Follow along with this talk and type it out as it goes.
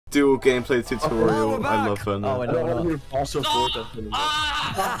dual gameplay tutorial. I love her now. Oh, I know. Also,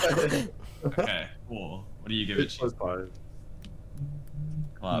 Okay, cool. What do you give it?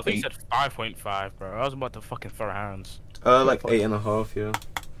 I think he said 5.5, bro. I was about to fucking throw hands. Like 8.5, yeah.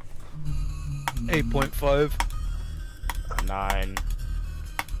 8.5. 9.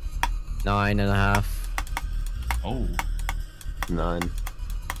 9.5. Oh, 9.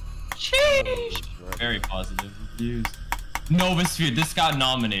 sheesh. Very positive reviews. Novosphere, this got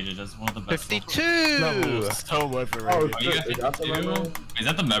nominated as one of the best. 52. No, so overrated. Are you guys 52? Is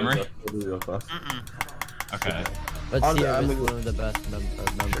that the memory? Okay. Let's see if it's one of the best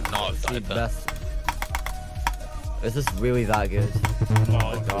members. not The that. best. Is this really that good?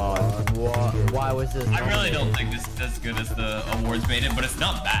 Oh God. What? Why was this? I really don't think this is as good as the awards made it, but it's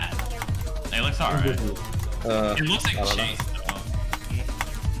not bad. It looks alright. It looks like Chase though.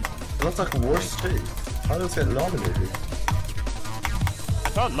 It looks like worst Chase. How does it get nominated? I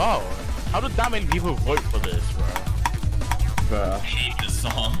don't know. How did that many people vote for this, bro? I Bruh. hate this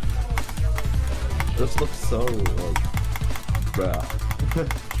song. This looks so like, bruh.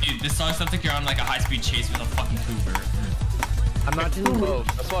 Dude, this song sounds like you're on like a high-speed chase with a fucking cougar. Imagine. Oh,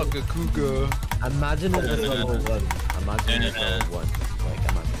 fuck a cougar. Imagine if it's level 1. Imagine if it's level 1. Like,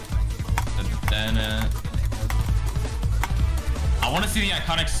 imagine. I want to see the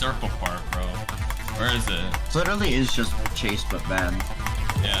iconic circle part, bro. Where is it? Literally is just Chase but bad.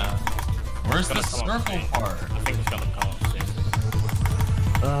 Yeah. Where's the It's gonna come circle up part? I think it's gonna come up soon.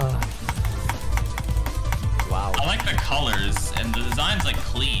 Wow. I like the colors and the design's like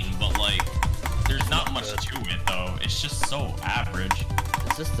clean, but like there's not much to it though. It's just so average.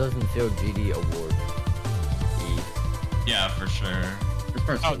 This just doesn't feel GD award. Yeah, for sure. This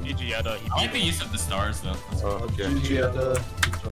part's Oh, GG Edda. I like the use of the stars though. GG